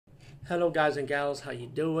Hello, guys and gals. How you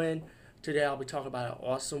doing? Today I'll be talking about an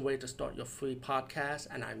awesome way to start your free podcast,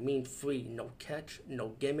 and I mean free. No catch, no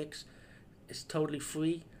gimmicks. It's totally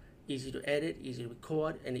free, easy to edit, easy to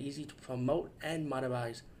record, and easy to promote and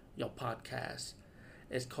monetize your podcast.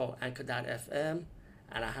 It's called Anchor.fm,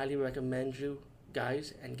 and I highly recommend you,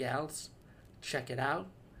 guys and gals, check it out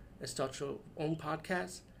and start your own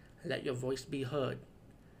podcast and let your voice be heard.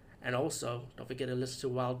 And also, don't forget to listen to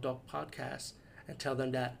Wild Dog Podcast and tell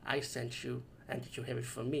them that I sent you and that you hear it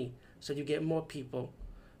from me. So you get more people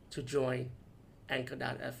to join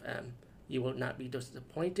Anchor.fm. You will not be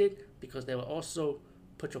disappointed because they will also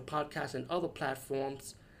put your podcast in other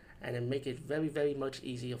platforms and then make it very, very much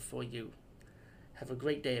easier for you. Have a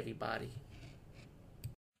great day, everybody.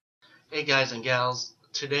 Hey guys and gals,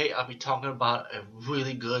 today I'll be talking about a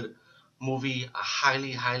really good movie. I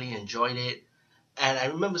highly enjoyed it. And I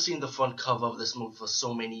remember seeing the front cover of this movie for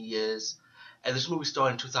so many years. And this movie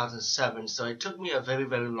started in 2007, so it took me a very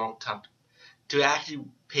long time to actually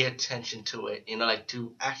pay attention to it, like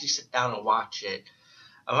to actually sit down and watch it.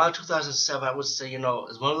 Around 2007, I would say,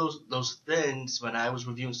 it's one of those things when I was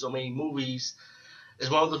reviewing so many movies,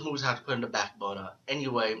 it's one of those movies I had to put in the back burner.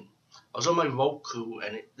 Anyway, I was on my Roku,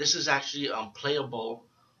 and this is actually playable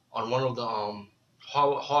on one of the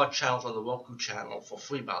horror channels on the Roku channel for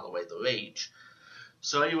free, by the way, The Rage.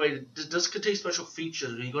 So anyway, this contains special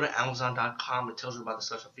features. When you go to Amazon.com, it tells you about the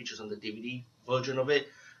special features on the DVD version of it,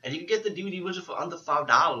 and you can get the DVD version for under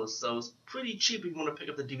 $5. So it's pretty cheap if you want to pick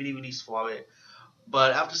up the DVD release for it.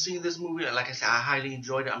 But after seeing this movie, like I said, I highly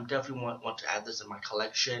enjoyed it. I'm definitely want to add this in my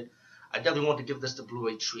collection. I definitely want to give this the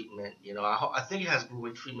Blu-ray treatment. I think it has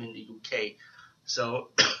Blu-ray treatment in the UK. So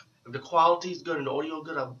if the quality is good and the audio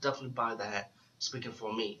good, I'll definitely buy that. Speaking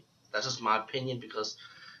for me, that's just my opinion because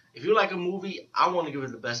if you like a movie, I want to give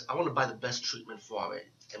it the best. I want to buy the best treatment for it,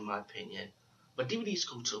 in my opinion. But DVD is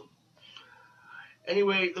cool too.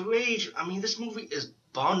 Anyway, The Rage. I mean, this movie is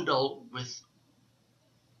bundled with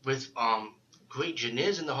great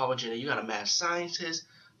genres in the horror genre. You got a mad scientist.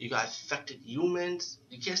 You got affected humans.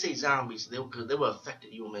 You can't say zombies. They were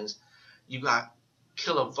affected humans. You got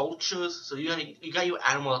killer vultures. So you got your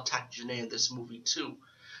animal attack genre in this movie too.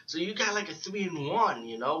 So you got like a 3-in-1.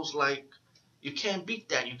 It's like you can't beat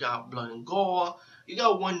that. You got blood and gore. You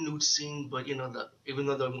got one nude scene, but even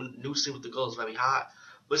though the nude scene with the girl is very hot,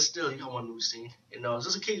 but still you got one nude scene.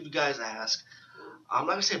 Just in case you guys ask.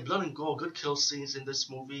 Like I said, blood and gore, good kill scenes in this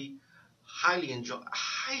movie. Highly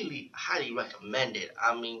recommended.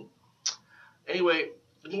 I mean, anyway,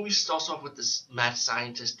 the movie starts off with this mad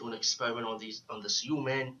scientist doing an experiment on this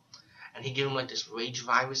human, and he gave him like this rage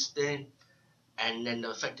virus thing. And then the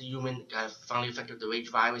affected human got finally affected with the rage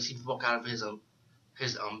virus. He broke out of his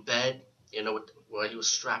bed, where he was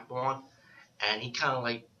strapped on, and he kind of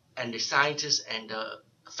like, and the scientist and the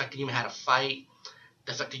affected human had a fight.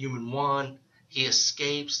 The affected human won. He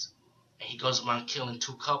escapes, and he goes around killing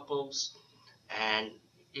two couples. And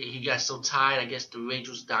he got so tired, I guess the rage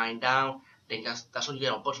was dying down. Then that's when you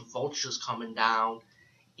get a bunch of vultures coming down,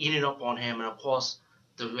 eating up on him, and of course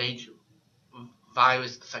the rage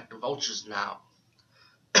virus affect the vultures now.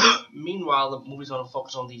 Meanwhile, the movie's gonna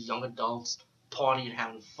focus on these young adults partying,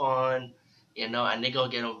 having fun, and they're gonna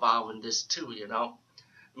get involved in this too.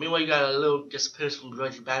 Meanwhile, you got a little guest appearance from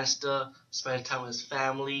Reggie Bannister, spending time with his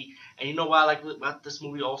family. And you know what I like about this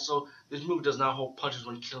movie also? This movie does not hold punches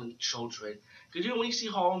when killing children. Because when you see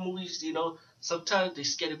horror movies, sometimes they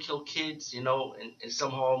scared to kill kids, in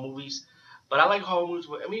some horror movies. But I like horror movies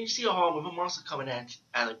where, you see a horror movie, a monster coming at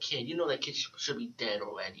a kid, that kid should be dead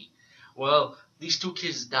already. Well, these two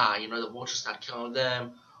kids die, the vultures start killing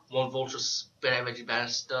them. One vulture spit at Reggie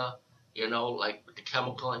Bannister, like with the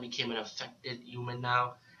chemical, and became an affected human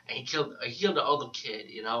now. And he killed the other kid,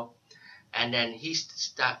 and then he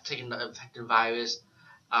stopped taking the infected virus.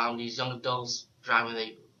 These young adults driving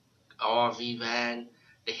a RV van,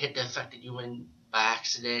 they hit the affected human by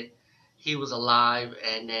accident. He was alive,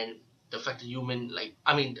 and then the affected human,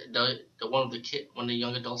 the one of the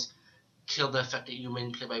young adults killed the affected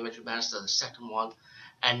human, played by Reggie Bannister, the second one.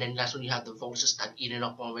 And then that's when you have the vultures start eating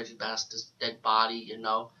up on Reggie Bannister's dead body, and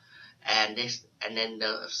then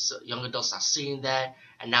the young adults start seeing that,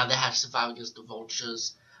 and now they have to survive against the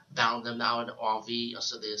vultures, bound them out in the RV,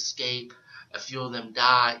 so they escape. A few of them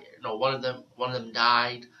died. No, one of them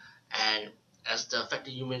died, and as the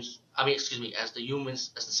affected humans, as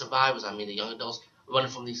the survivors, the young adults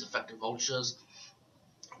running from these affected vultures,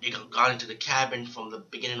 they got into the cabin from the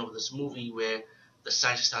beginning of this movie where the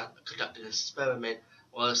scientists started conducting an experiment.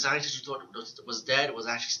 Well, the scientist you thought was dead was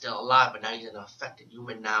actually still alive, but now he's an affected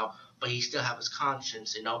human now, but he still have his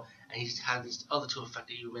conscience, and he's had these other two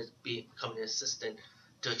affected humans becoming an assistant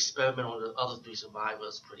to experiment on the other three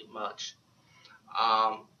survivors, pretty much.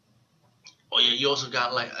 Oh yeah, you also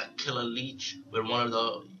got like a killer leech where one of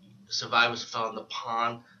the survivors fell in the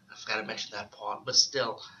pond. I forgot to mention that part, but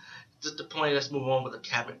still, just the point. Let's move on with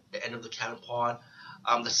the end of the cabin part.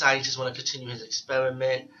 The scientists want to continue his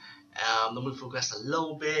experiment. The movie progressed a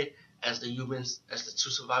little bit as the two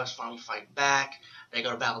survivors finally fight back. They're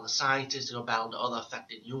gonna battle the scientists. They're gonna battle the other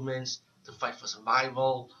affected humans to fight for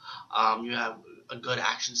survival. You have a good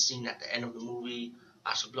action scene at the end of the movie.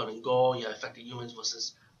 Lots of blood and gore. You have affected humans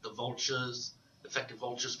versus the vultures, affected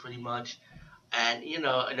vultures, pretty much. And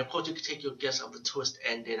and of course you can take your guess of the twist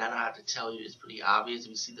ending. I don't have to tell you; it's pretty obvious. If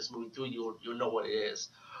you see this movie through, you'll know what it is.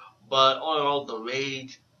 But all in all, The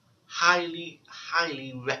Rage, highly,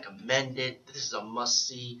 highly recommended. This is a must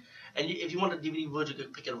see. And if you want a DVD version, you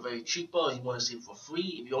can pick it up very cheaper. Or you want to see it for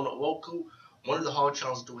free. If you own a Roku, one of the hard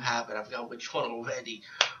channels do have it. I forgot which one already.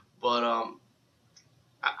 But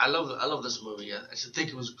I love this movie. I just think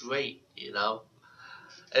it was great.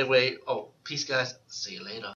 Anyway, peace, guys. See you later.